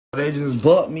They just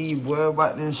bought me, boy,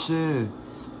 about this shit.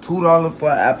 $2 for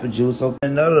apple juice. So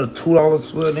another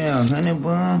 $2 for damn honey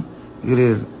bun. Look at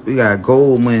this. We got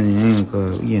gold money, ain't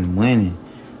cause we getting money.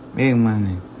 Big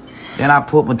money. Then I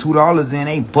put my $2 in,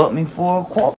 they bought me for a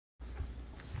quarter.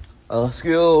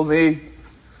 Excuse me.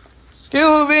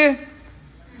 Excuse me.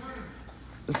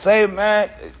 Say, man,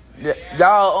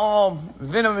 y'all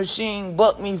vending machine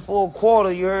bucked me for a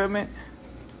quarter, you heard me?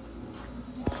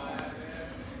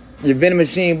 Your vending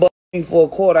machine bucked me for a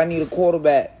quarter. I need a quarter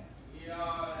back.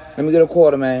 Let me get a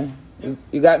quarter, man.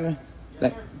 You got me?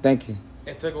 Thank you.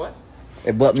 It took what?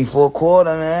 It bucked me for a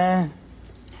quarter, man.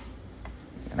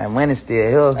 And that money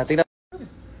still here. I think that.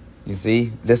 You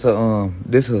see, this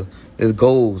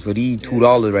gold for these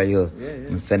 $2 right here. Yeah.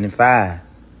 I'm 75.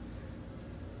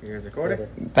 Here's a quarter.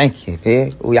 Thank you,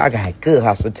 pig. Oh, y'all got good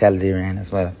hospitality around this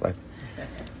motherfucker.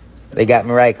 They got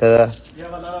me right, cuz. You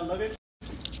have a lot of luggage?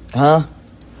 Huh?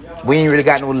 We ain't really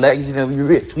got no luggage, you know. We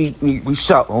rich. We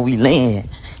shop when we land.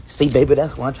 See, baby,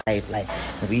 that's one type. Like,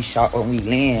 we shop when we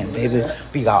land, baby.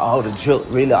 We got all the drip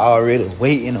really already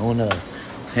waiting on us.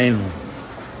 Hang on.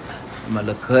 My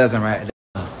little cousin right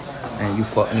there. And you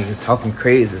fuck niggas talking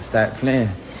crazy. Start playing.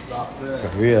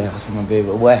 For real, that's my baby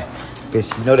boy.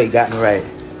 Bitch, you know they got me right.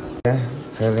 Yeah,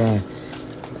 tell them.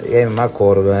 They gave me my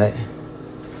quarter back.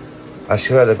 I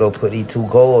should have go put these 2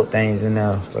 gold things in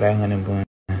there for that honey bun.